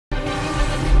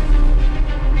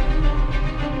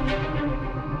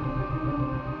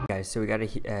guys, so we got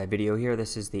a video here.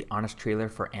 This is the honest trailer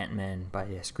for Ant-Man by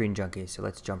Screen Junkie, so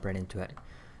let's jump right into it.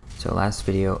 So last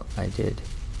video I did,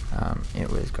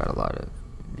 it got a lot of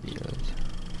videos.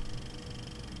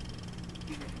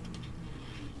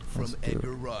 From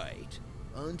Edgar Wright,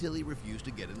 until he refused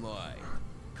to get in line,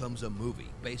 comes a movie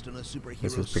based on a superhero.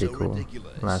 This was pretty so cool.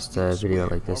 Ridiculous, Last video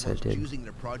like this I did,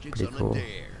 pretty cool.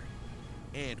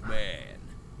 Ant-Man.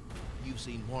 You've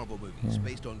seen Marvel movies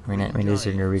based on these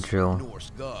are the original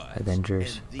Norse gods,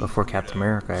 Avengers before Captain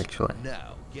America, actually.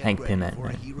 Now, Hank Pym for a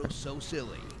Ant-Man. hero so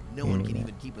silly, no one can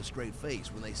even keep a straight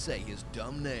face when they say his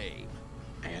dumb name.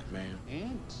 Ant-Man.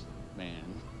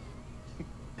 Ant-Man.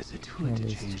 Is it too late to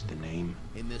change the name?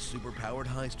 In this superpowered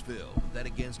heist film that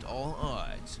against all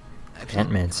odds,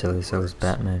 Ant-Man's silly, so is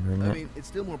Batman, wouldn't it? I mean, it's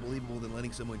still more believable than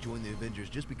letting someone join the Avengers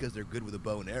just because they're good with a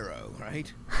bow and arrow,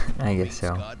 right? I guess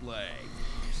so. Scott Lang.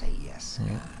 Say yes,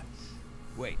 Scott.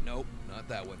 Wait, nope, not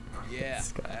that one. Yeah,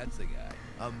 that's the guy.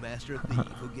 A master thief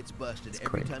who gets busted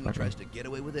every time he tries to get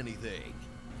away with anything.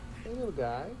 Hey, little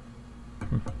guy.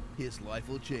 His life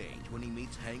will change when he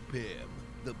meets Hank Pym,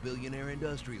 the billionaire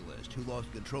industrialist who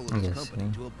lost control of his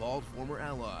company to a bald former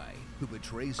ally who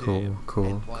betrays him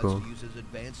and plots to use his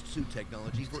advanced suit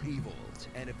technology for evil.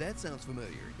 And if that sounds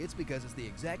familiar, it's because it's the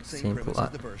exact same premise as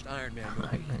the first Iron Man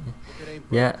movie.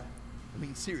 Yeah. I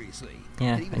mean, seriously.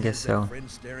 Yeah, I guess so. Friend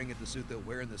staring at the suit they'll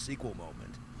wear in the sequel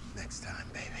moment. Next time,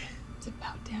 baby. It's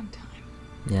about damn time.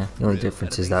 Yeah, the only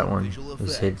difference is that one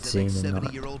was hid scene and not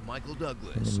 70-year-old Michael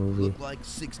Douglas in the movie. look like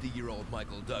 60-year-old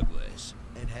Michael Douglas,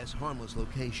 and has harmless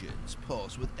locations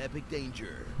pulsed with epic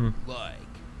danger, like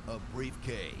a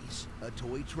briefcase, a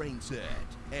toy train set,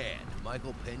 and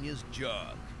Michael Peña's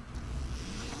jug.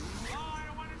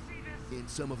 In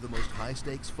some of the most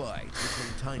high-stakes fights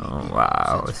between tiny people,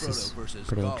 wow, since this is Frodo versus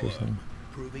pretty Gollum, interesting.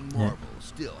 proving Marvel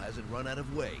still hasn't run out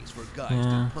of ways for guys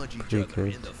to punch each other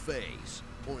in the face,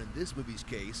 or in this movie's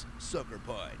case, sucker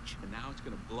punch. And now it's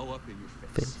gonna blow up in your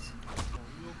face. Are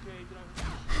you okay, Doug?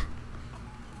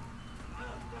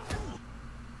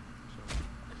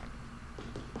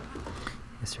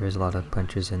 Yes, there is a lot of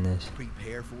punches in this.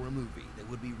 Prepare for a movie that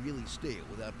would be really stale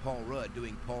without Paul Rudd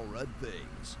doing Paul Rudd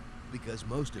things, because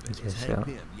most of it is Hank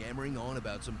Pym yammering on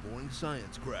about some boring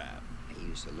science crap. I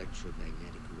use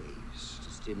electromagnetic waves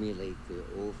to stimulate the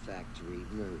olfactory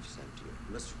nerve center.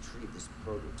 You must retrieve this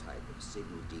prototype of a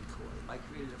signal decoy. I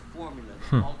created a formula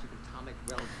that altered atomic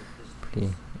relative distance.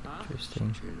 Pretty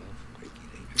interesting. Turn off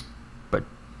regulator. But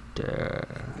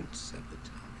Subatomic.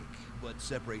 What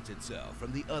separates itself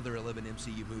from the other 11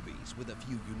 MCU movies with a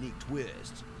few unique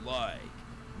twists, like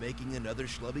making another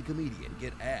schlubby comedian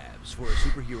get abs for a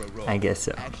superhero role. I guess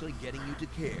so. Actually getting you to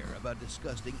care about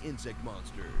disgusting insect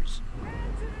monsters.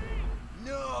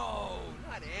 No,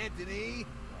 not Anthony.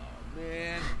 Oh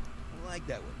man, I like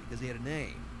that one because he had a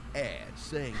name. And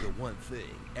saying the one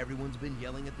thing everyone's been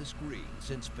yelling at the screen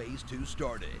since Phase 2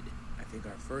 started. I think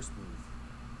our first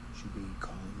move should be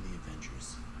calling the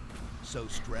Avengers. So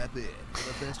strap in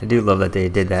for the best. I do love that they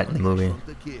did that in the movie.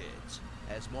 The kids,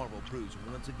 as Marvel proves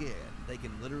once again, they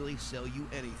can literally sell you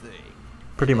anything.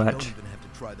 Pretty They much. don't even have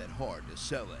to try that hard to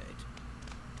sell it.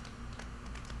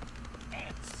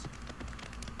 Ants.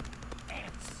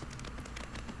 Ants.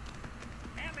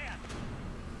 Ant-Man.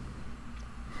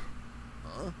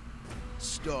 Huh?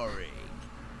 Starring,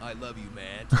 I love you,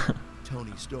 Matt.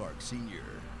 Tony Stark Sr.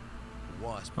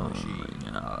 Wasp Machine.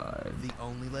 The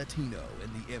only Latino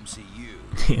in the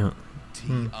MCU.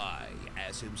 T.I.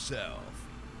 as himself.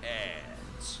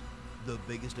 As the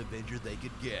biggest Avenger they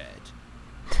could get.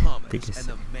 Thomas and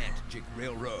the Magic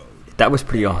Railroad. That was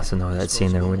pretty awesome though, that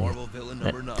scene there when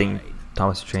that thing,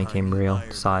 Thomas the Train came real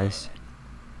size.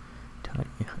 Tiny.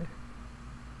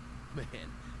 Man,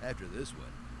 after this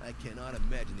one, I cannot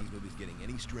imagine these movies getting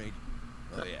any strange.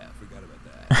 Oh yeah, I forgot about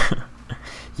that.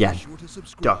 Yeah,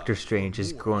 Doctor Strange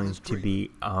is going to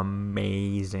be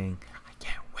amazing. I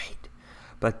can't wait.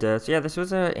 But so yeah, this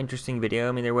was an interesting video.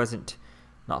 I mean, there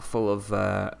not full of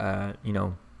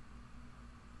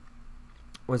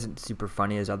wasn't super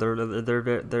funny as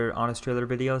other honest trailer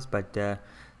videos, but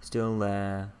still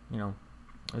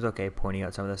it was okay pointing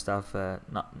out some of the stuff.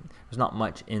 There's not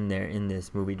much in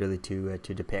this movie really to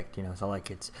depict. It's not like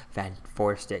it's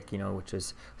Fantastic, which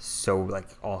is so like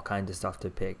all kinds of stuff to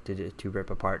pick to rip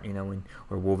apart,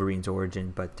 or Wolverine's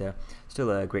origin. But still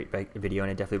a great video,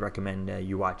 and I definitely recommend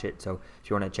you watch it. So if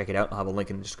you want to check it out, I'll have a link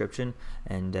in the description,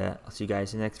 and I'll see you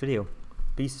guys in the next video.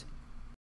 Peace.